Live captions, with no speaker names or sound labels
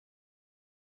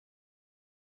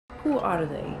Who are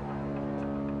they?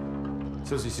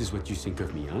 So this is what you think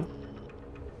of me, huh?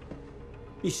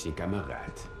 You think I'm a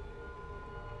rat.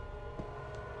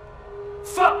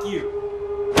 Fuck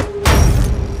you!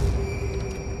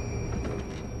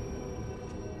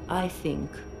 I think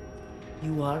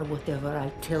you are whatever I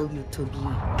tell you to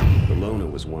be. Bologna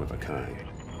was one of a kind.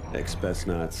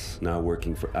 Ex-Spetsnaz, now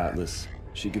working for Atlas.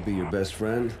 She could be your best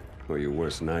friend or your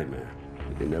worst nightmare.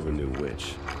 You never knew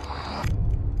which.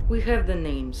 We have the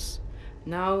names.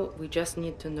 Now we just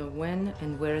need to know when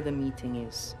and where the meeting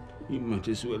is. You might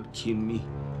as well kill me.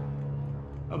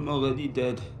 I'm already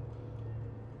dead.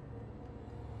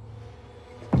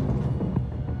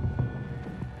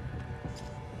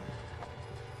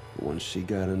 Once she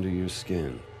got under your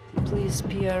skin. Please,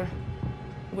 Pierre,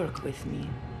 work with me.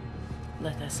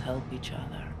 Let us help each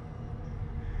other.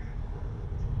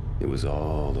 It was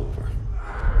all over.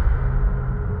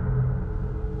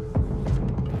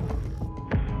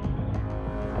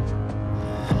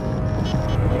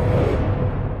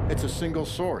 It's a single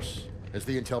source. Has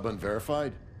the intel been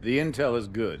verified? The intel is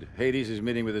good. Hades is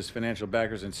meeting with his financial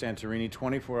backers in Santorini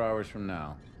 24 hours from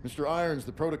now. Mr. Irons,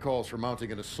 the protocols for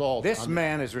mounting an assault This on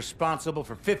man is responsible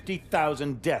for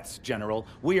 50,000 deaths, General.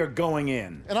 We are going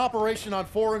in. an operation on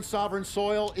foreign sovereign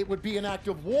soil. It would be an act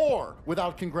of war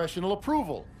without congressional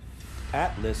approval.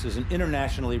 Atlas is an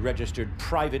internationally registered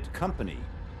private company.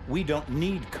 We don't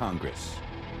need Congress.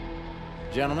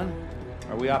 Gentlemen,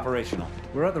 are we operational?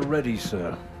 We're at the ready,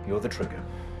 sir. You're the trigger.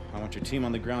 I want your team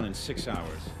on the ground in 6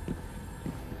 hours.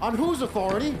 On whose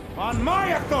authority? On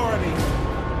my authority!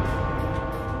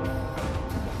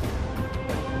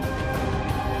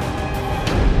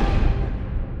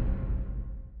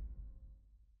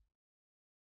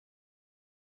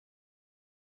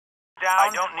 I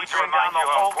don't need to remind you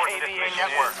how important this mission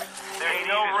is. There's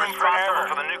no room for error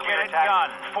for the nuclear attack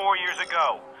done 4 years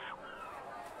ago.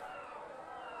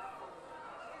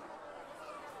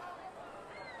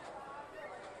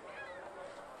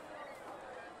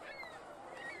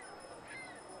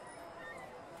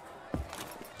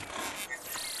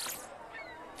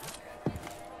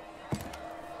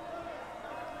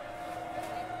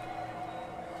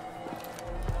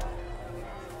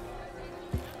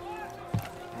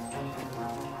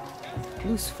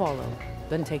 Loose follow,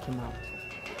 then take him out.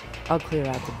 I'll clear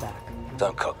out the back.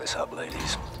 Don't cock this up,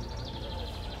 ladies.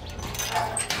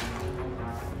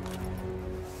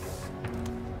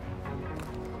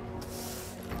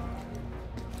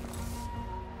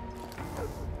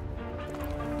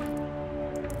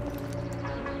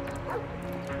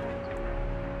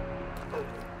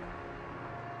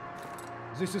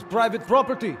 This is private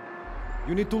property.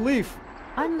 You need to leave.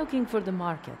 I'm looking for the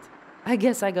market. I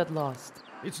guess I got lost.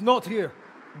 It's not here.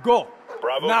 Go.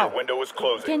 Bravo, now. your window is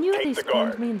closing. Can you at Take least the guard.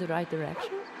 point me in the right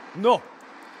direction? No.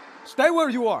 Stay where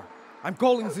you are. I'm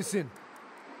calling this in.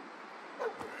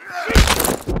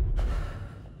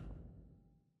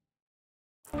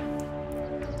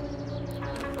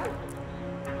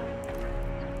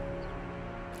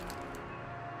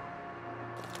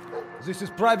 This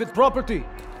is private property.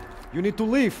 You need to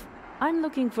leave. I'm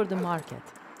looking for the market.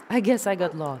 I guess I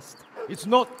got lost. It's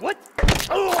not... What?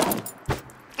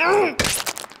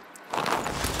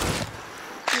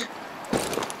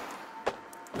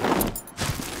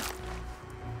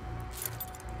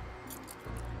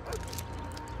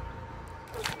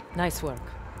 Nice work.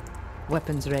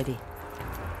 Weapons ready.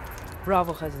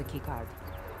 Bravo has the keycard.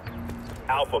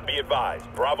 Alpha, be advised.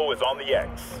 Bravo is on the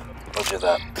X. Roger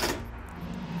that.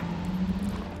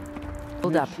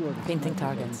 Hold up. Painting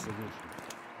targets.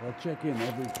 I'll check in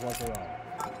every quarter hour.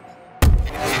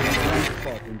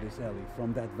 Spot in this alley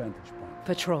from that vantage point.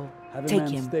 Patrol. Have a Take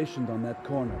man him. stationed on that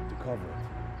corner to cover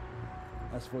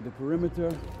it. As for the perimeter,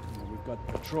 we've got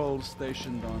patrols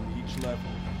stationed on each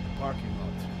level. Parking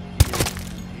lot, here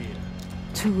and here.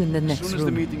 2 in the next As soon as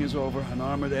room. the meeting is over, an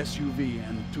armored SUV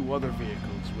and 2 other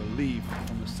vehicles will leave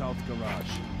from the south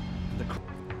garage. The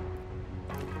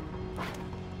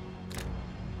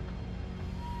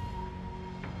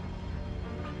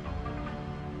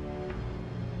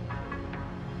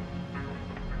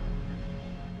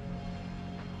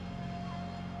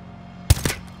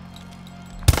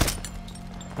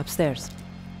Upstairs.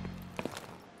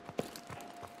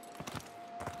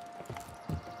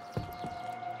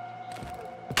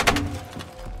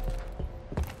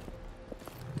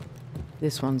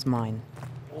 This one's mine.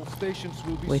 All stations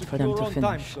will be Wait for them secure to on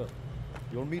time, finish. sir.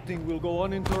 Your meeting will go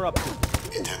uninterrupted.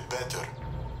 It had better,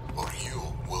 or you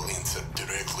will answer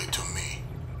directly to me.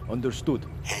 Understood.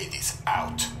 Hades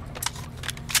out.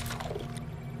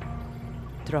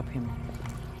 Drop him.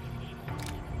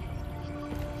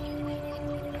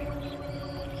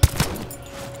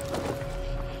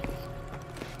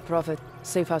 Prophet,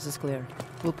 safe house is clear.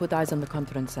 We'll put eyes on the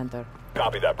conference center.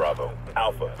 Copy that, Bravo.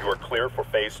 Alpha, you are clear for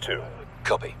phase 2.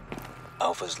 Copy.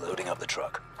 Alpha's loading up the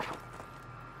truck.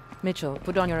 Mitchell,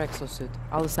 put on your exosuit.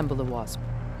 I'll assemble the Wasp.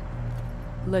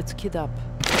 Let's kid up.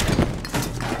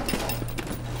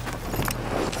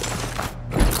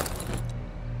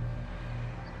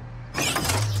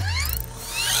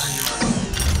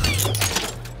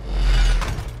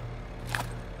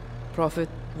 Prophet,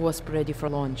 Wasp ready for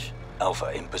launch.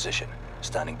 Alpha in position.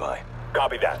 Standing by.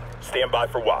 Copy that. Stand by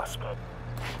for Wasp.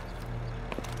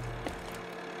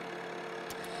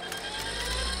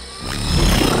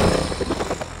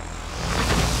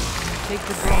 Take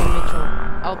the drone, Mitchell.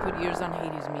 I'll put ears on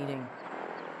Hades' meeting.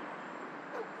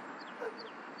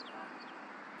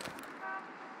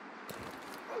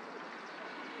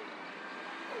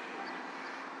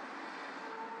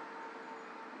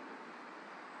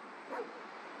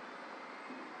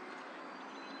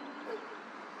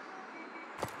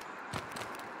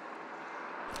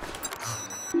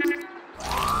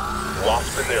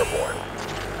 Wasp is airborne.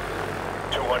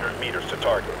 200 meters to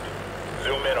target.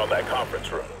 Zoom in on that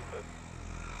conference room.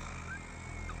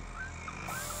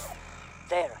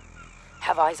 There.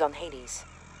 Have eyes on Hades.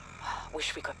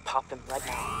 Wish we could pop him right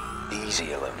now. Easy,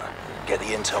 Ilona. Get the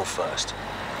intel first.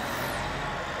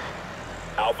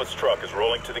 Alpha's truck is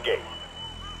rolling to the gate.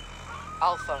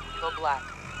 Alpha, go black.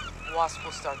 Wasp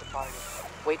will start the party.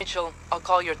 Wait, Mitchell, I'll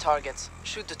call your targets.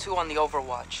 Shoot the 2 on the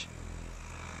overwatch.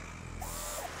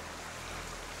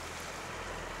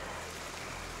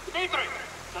 Dimitri,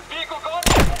 the vehicle gone?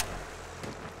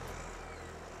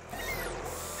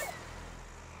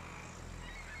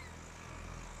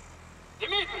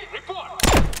 Dimitri, report!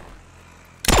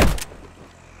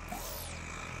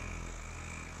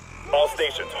 All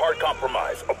stations, hard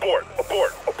compromise. Abort,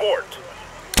 abort, abort!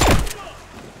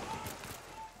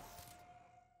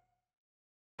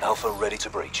 Alpha ready to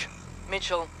breach.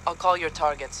 Mitchell, I'll call your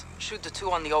targets. Shoot the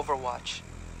 2 on the overwatch.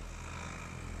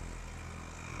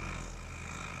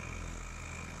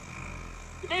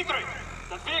 Dimitri,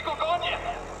 the vehicle gone yet?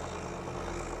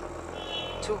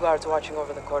 2 guards watching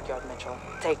over the courtyard, Mitchell.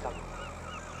 Take them.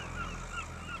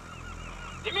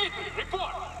 Dimitri,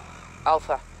 report!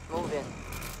 Alpha, move in.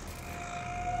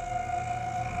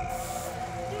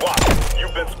 Wasp,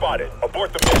 you've been spotted.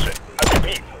 Abort the mission. I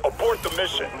repeat, abort the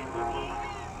mission.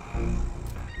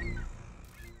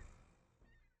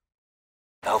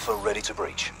 Alpha ready to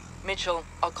breach. Mitchell,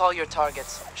 I'll call your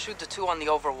targets. Shoot the 2 on the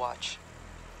overwatch.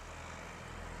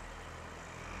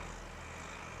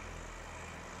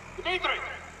 Dimitri,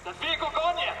 the vehicle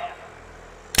gone yet?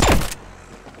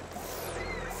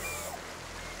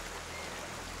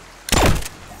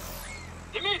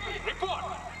 Dimitri, report!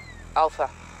 Alpha,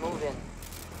 move in.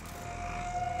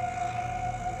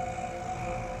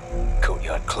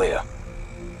 Courtyard clear.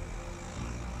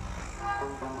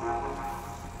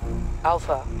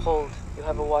 Alpha, hold. You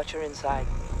have a watcher inside.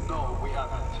 No, we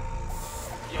haven't.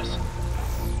 Yes.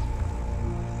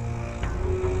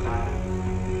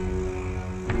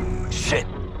 Shit!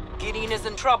 Gideon is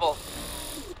in trouble.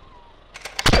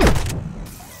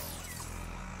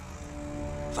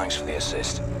 Thanks for the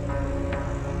assist.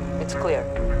 It's clear.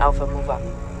 Alpha, move up.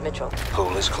 Mitchell.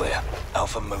 Pool is clear.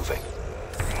 Alpha moving.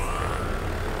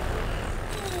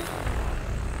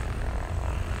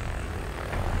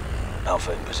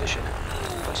 Alpha in position.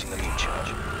 Placing the mute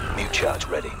charge. Mute charge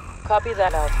ready. Copy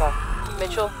that, Alpha.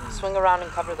 Mitchell, swing around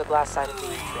and cover the glass side of the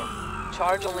atrium.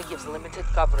 Charge only gives limited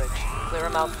coverage. Clear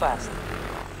him out fast.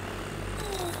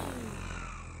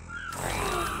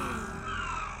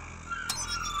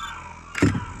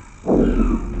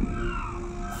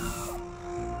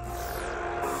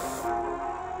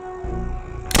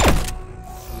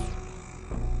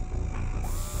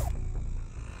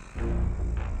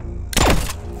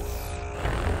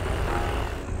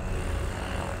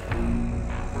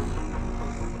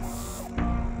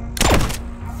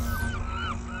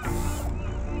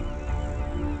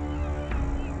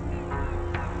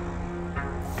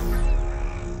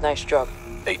 Nice job.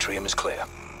 Atrium is clear.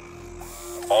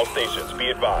 All stations, be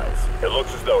advised. It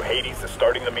looks as though Hades is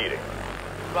starting the meeting.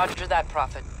 Roger that,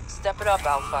 Prophet. Step it up,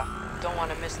 Alpha. Don't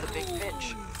want to miss the big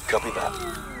pitch. Copy that.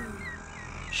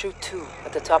 Shoot 2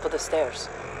 at the top of the stairs.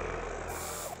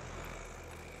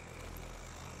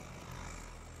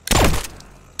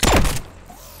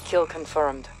 Kill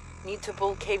confirmed. Need to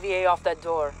pull KVA off that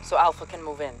door so Alpha can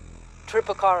move in. Trip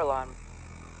a car alarm.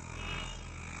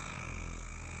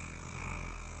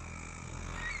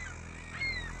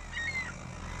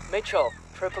 Mitchell,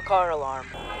 trip a car alarm.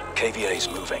 KVA's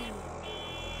moving.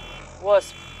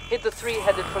 Wasp, hit the 3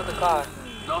 headed for the car.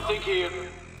 Nothing here.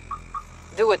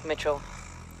 Do it, Mitchell.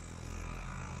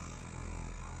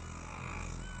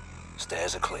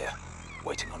 Stairs are clear.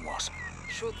 Waiting on Wasp.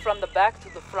 Shoot from the back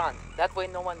to the front. That way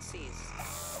no one sees.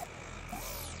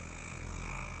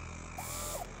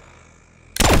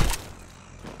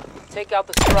 Take out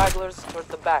the stragglers toward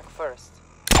the back first.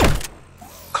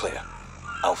 Clear.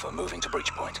 Alpha moving to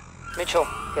breach point. Mitchell,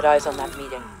 get eyes on that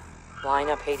meeting. Line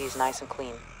up Hades nice and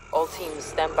clean. All teams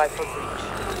stand by for breach.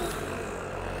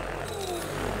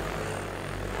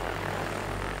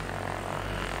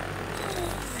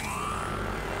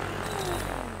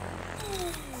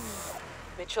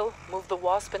 Mitchell, move the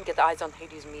Wasp and get eyes on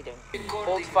Hades' meeting.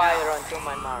 Hold fire until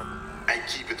my mark. And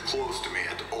keep it close to me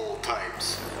at all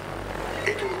times.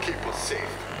 It will keep us safe.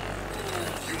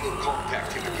 You will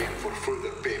contact him again for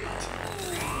further payment.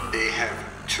 They have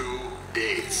 2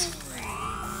 days.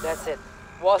 That's it.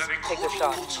 Wasp, take the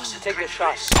shot. Take the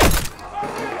shot.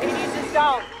 Hades is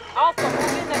down. Alpha,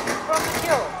 move in and confirm the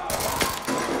kill.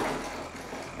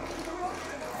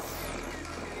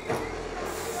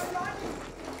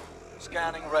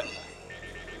 Scanning retina.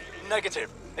 Negative.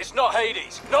 It's not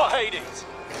Hades. Not Hades.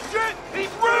 Shit!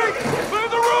 He's rigged! Clear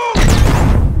the room!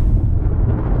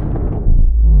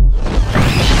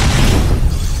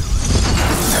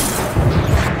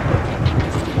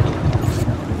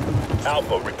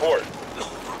 Alpha, report.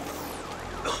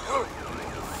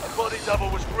 A body double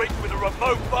was rigged with a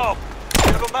remote bomb.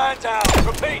 We have a man down.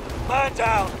 Repeat, man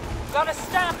down. Got a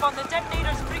stamp on the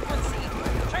detonator's frequency.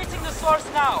 Tracing the source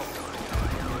now.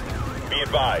 Be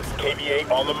advised,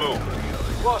 KVA on the move.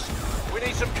 Wasp, we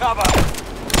need some cover.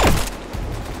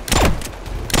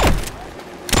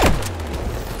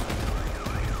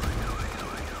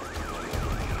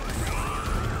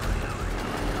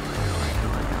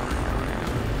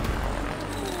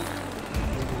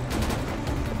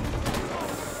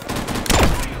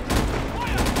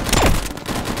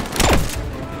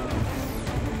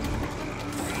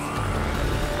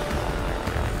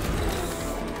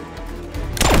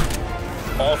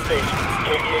 All stations,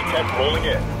 KVA 10 rolling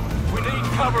in. We need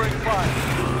covering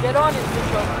fire. Get on it,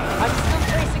 Mitchell. I'm still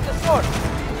tracing the source.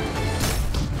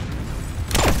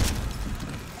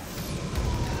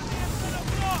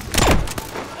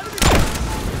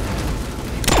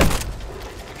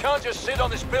 We can't just sit on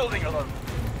this building alone.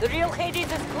 The real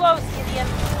Hades is close, Gideon.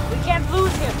 We can't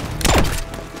lose him.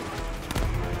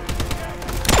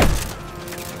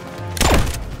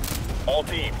 All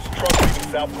teams, truck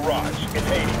leaving South Garage. It's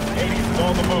Hades. Hades is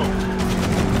on the move.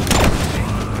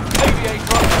 KVA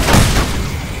truck.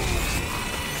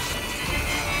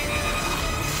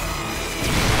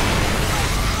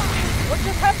 What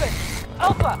just happened?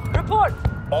 Alpha, report.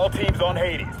 All teams on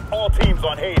Hades. All teams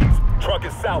on Hades. Truck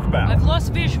is southbound. I've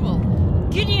lost visual.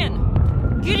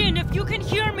 Gideon! Gideon, if you can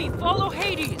hear me, follow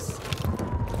Hades.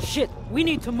 Shit, we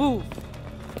need to move.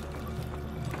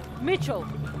 Mitchell,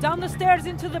 down the stairs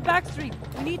into the back street.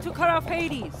 We need to cut off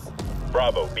Hades.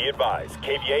 Bravo, be advised.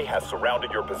 KVA has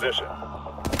surrounded your position.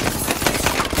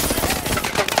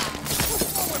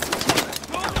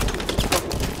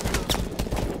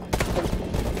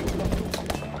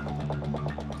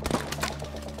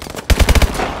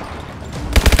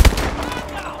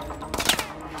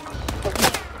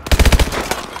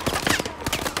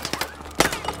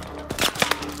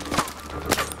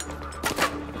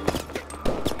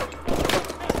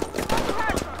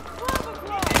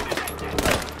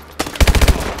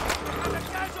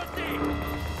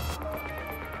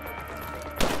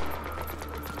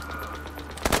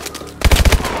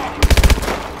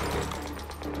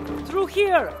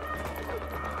 Here!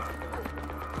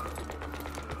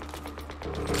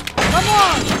 Come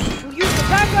on! We'll use the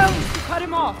back alleys to cut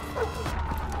him off.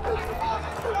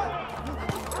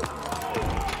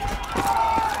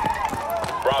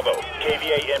 Bravo,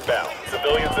 KVA inbound.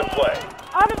 Civilians in play.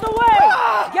 Out of the way!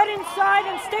 Get inside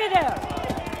and stay there!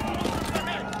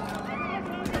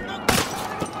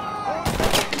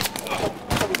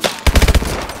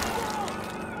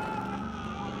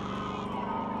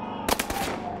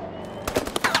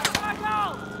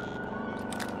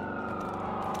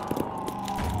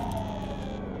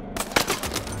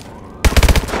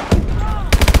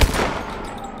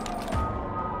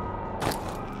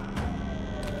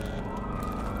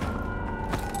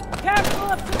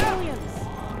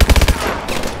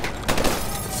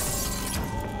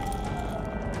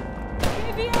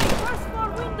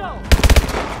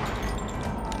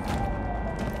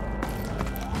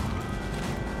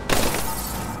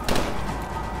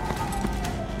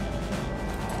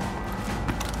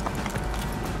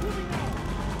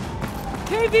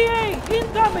 KVA,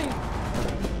 incoming!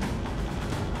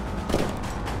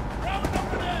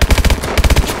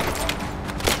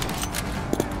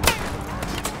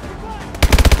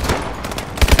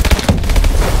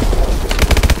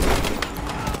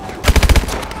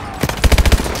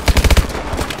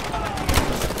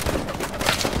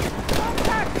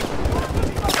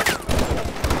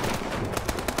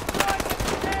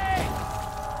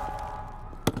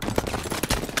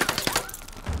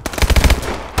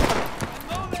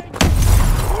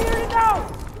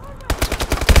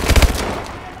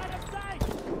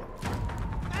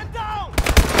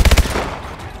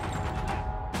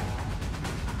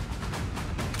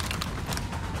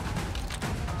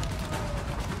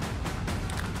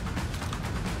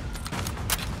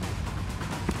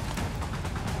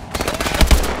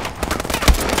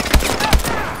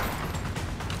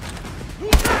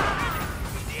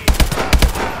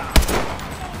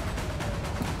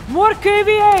 More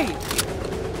KVA!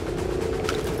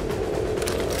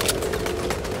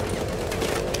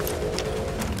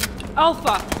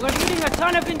 Alpha, we're getting a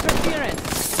ton of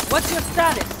interference. What's your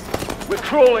status? We're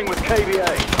crawling with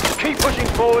KVA. Keep pushing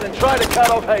forward and try to cut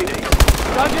off Hades.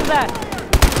 Roger that.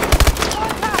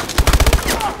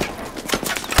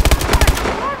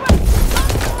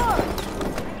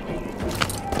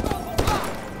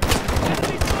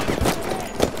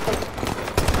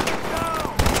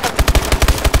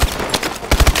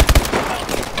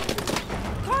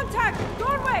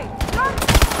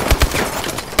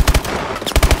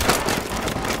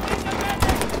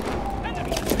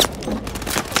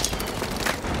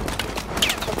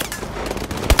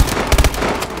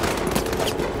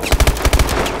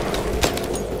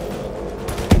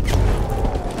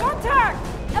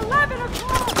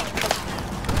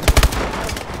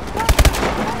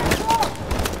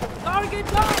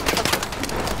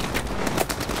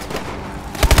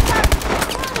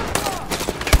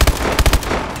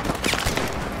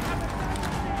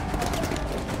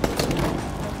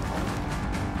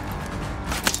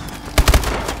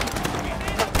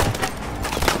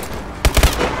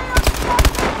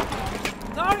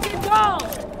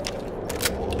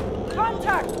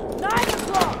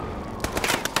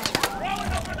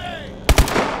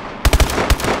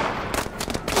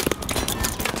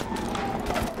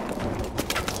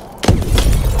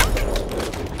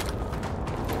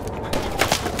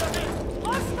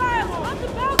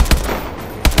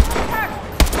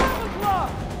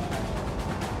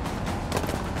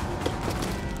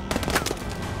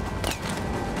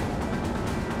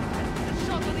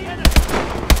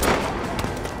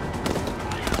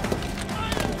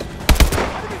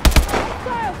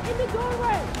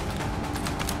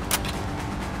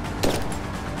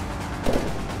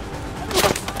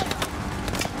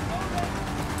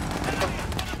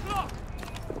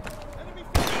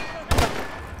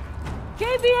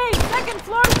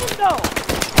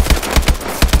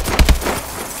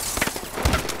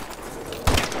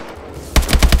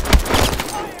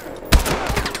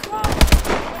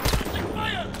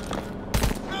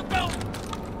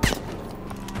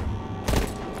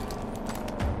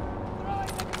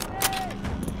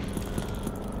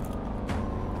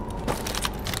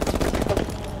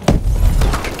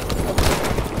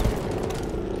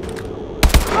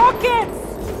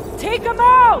 Take them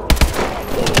out!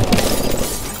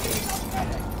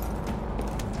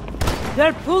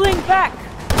 They're pulling back!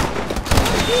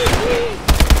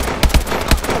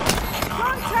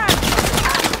 Contact!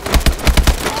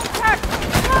 Contact!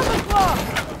 Cover!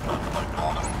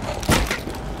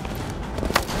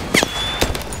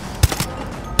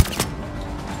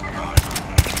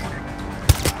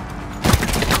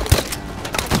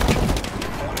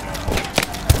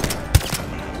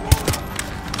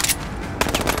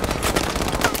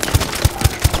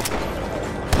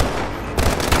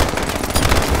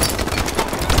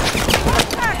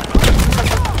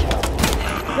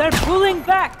 Pulling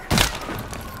back!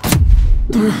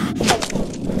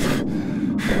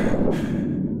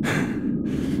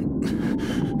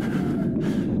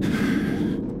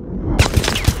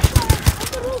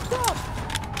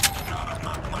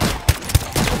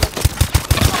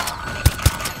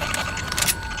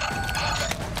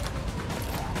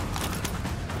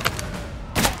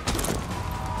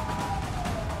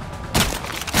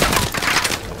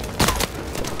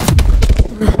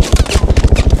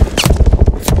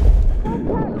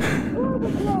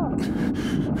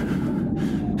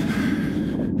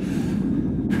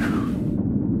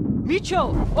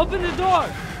 Open the door!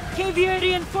 KVA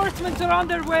reinforcements are on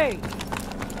their way!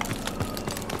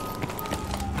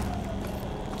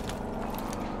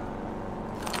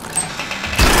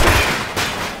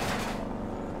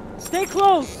 Stay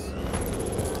close!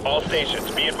 All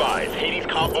stations, be advised. Hades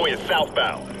convoy is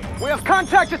southbound. We have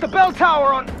contact at the bell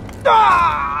tower on...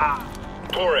 Ah!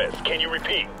 Torres, can you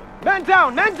repeat? Man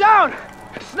down! Man down!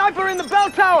 Sniper in the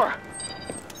bell tower!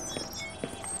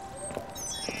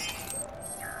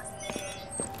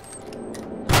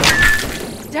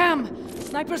 Damn!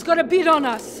 Sniper's got a beat on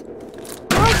us!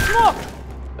 Throw smoke!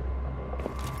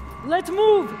 Let's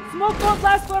move! Smoke won't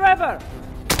last forever!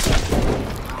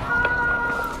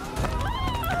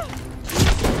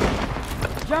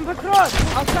 Jump across!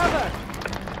 I'll cover!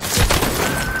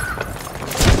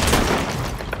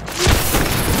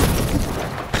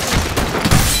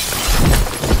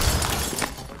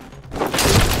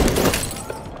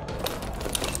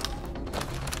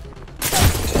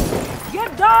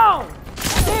 Get down!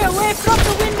 Stay away from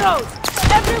the windows!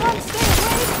 Everyone stay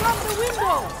away from the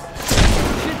windows!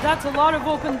 Shit, that's a lot of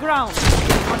open ground.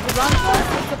 Want to run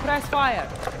first or suppress fire?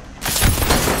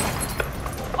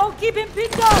 I'll keep him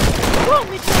pinned down! Go,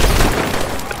 Mitchell!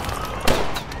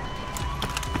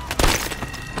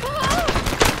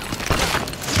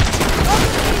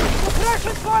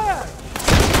 Suppression fire!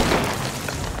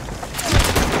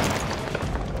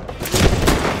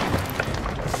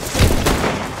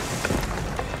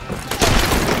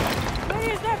 Where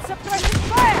is that suppression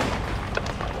fire?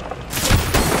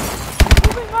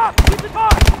 Moving up! Keep it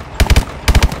on!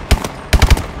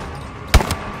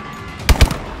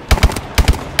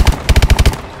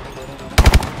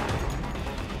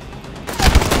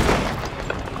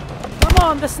 Come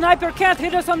on, the sniper can't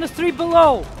hit us on the street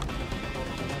below!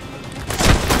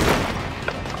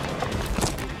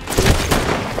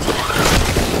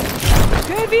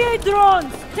 KVA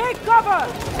drones! Take cover!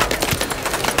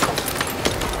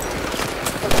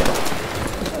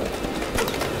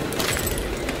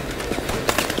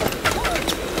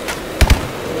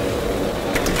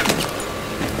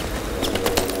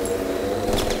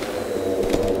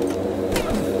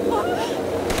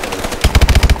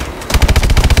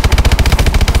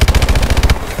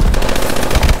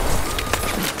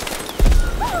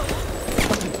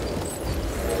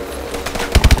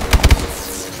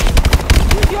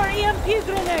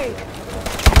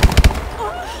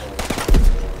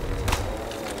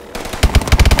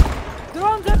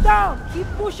 Keep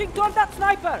pushing toward that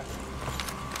sniper!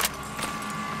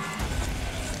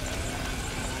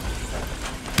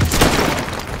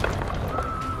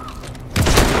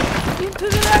 Into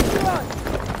the restaurant!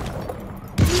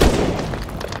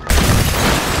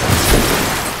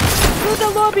 Through the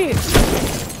lobby!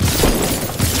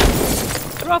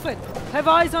 Prophet, have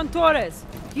eyes on Torres.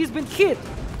 He's been hit.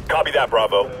 Copy that,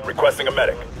 Bravo. Requesting a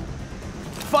medic.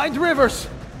 Find Rivers!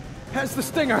 Has the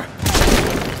stinger!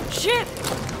 Shit!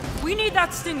 We need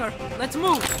that stinger. Let's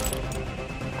move.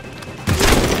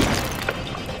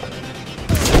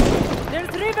 There's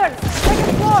Rivers,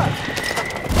 second floor.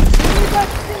 We need that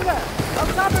stinger. I'll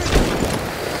cover it.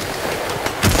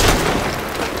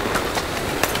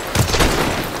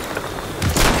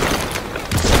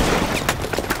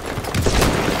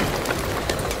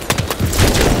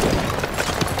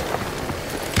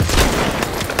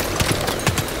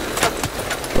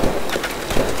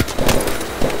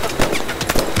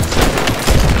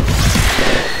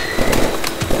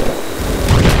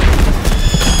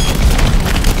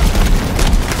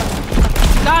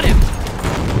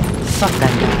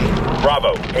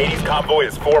 Bravo, Hades convoy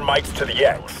is 4 mics to the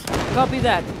X. Copy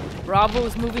that. Bravo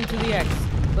is moving to the X.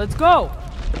 Let's go!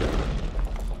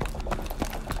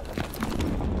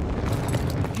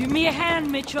 Give me a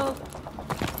hand, Mitchell.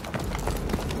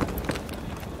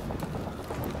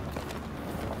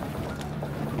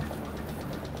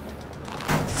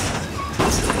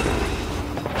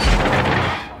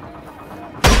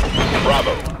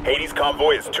 Bravo, Hades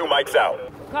convoy is 2 mics out.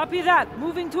 Copy that.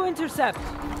 Moving to intercept.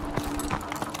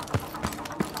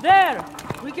 There!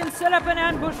 We can set up an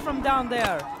ambush from down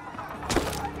there.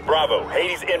 Bravo,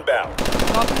 Hades inbound.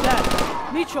 Copy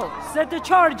that. Mitchell, set the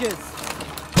charges.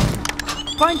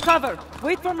 Find cover.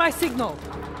 Wait for my signal.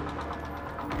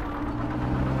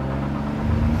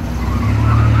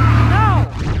 Now!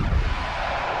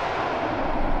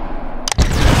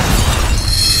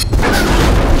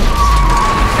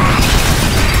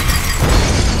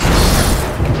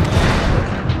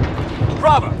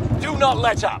 Bravo, do not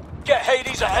let up. Get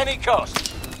Hades at any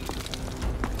cost.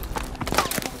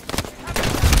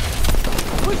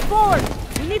 Push forward.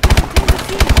 We need to contain the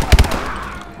scene.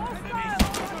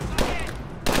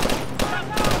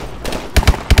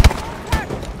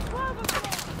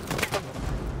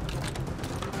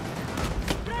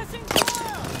 Pressing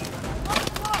fire.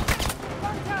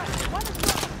 Contact. One is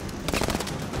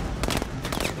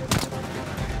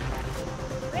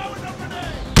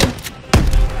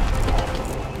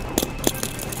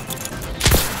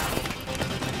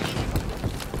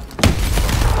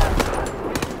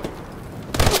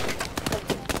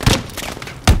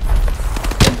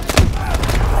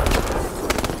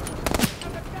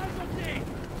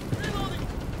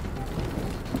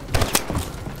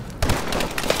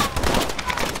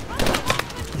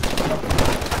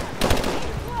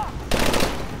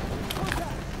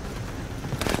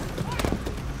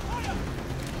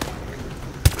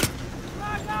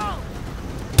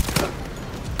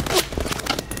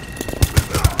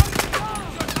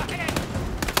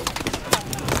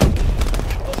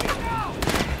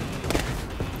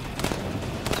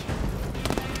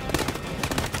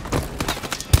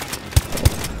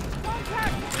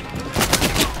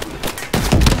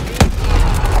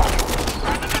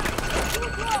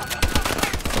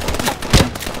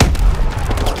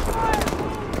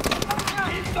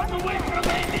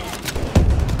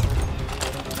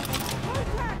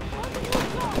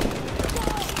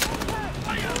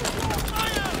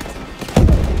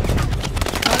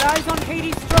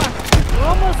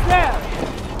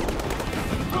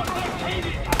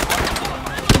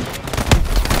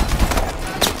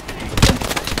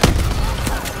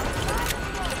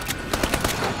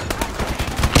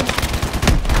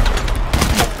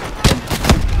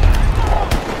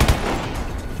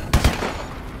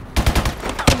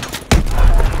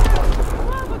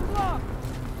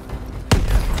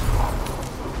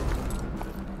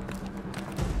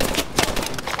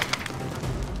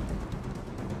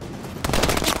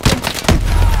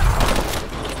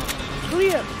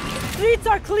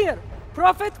Clear.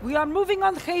 Prophet, we are moving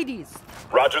on Hades.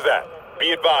 Roger that.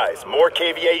 Be advised, more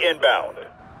KVA inbound.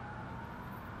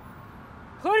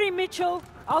 Hurry, Mitchell.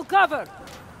 I'll cover.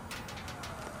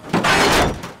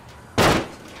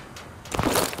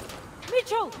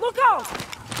 Mitchell, look out!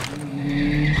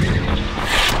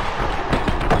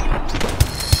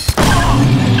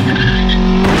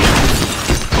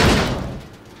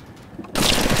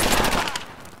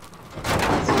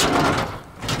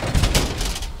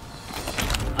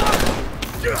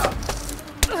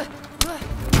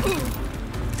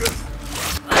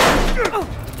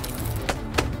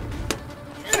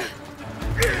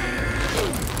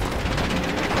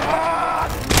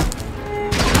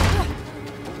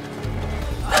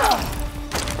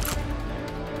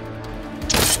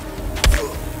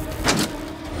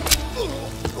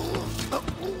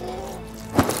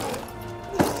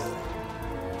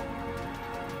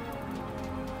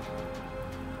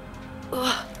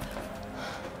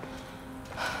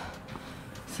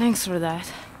 Thanks for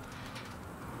that.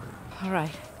 All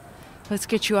right, let's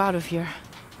get you out of here.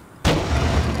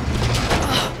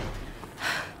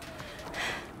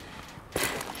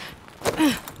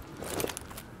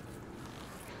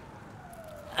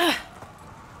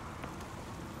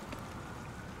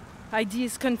 ID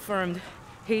is confirmed.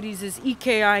 Hades is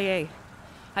EKIA.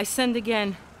 I send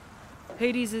again.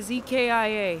 Hades is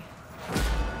EKIA.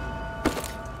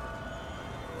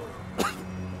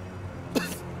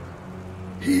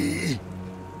 He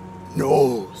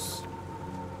knows.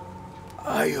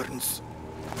 Irons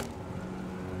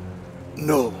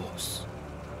knows.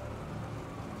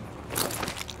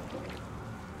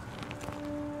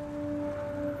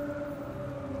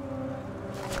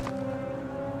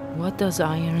 What does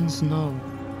Irons know?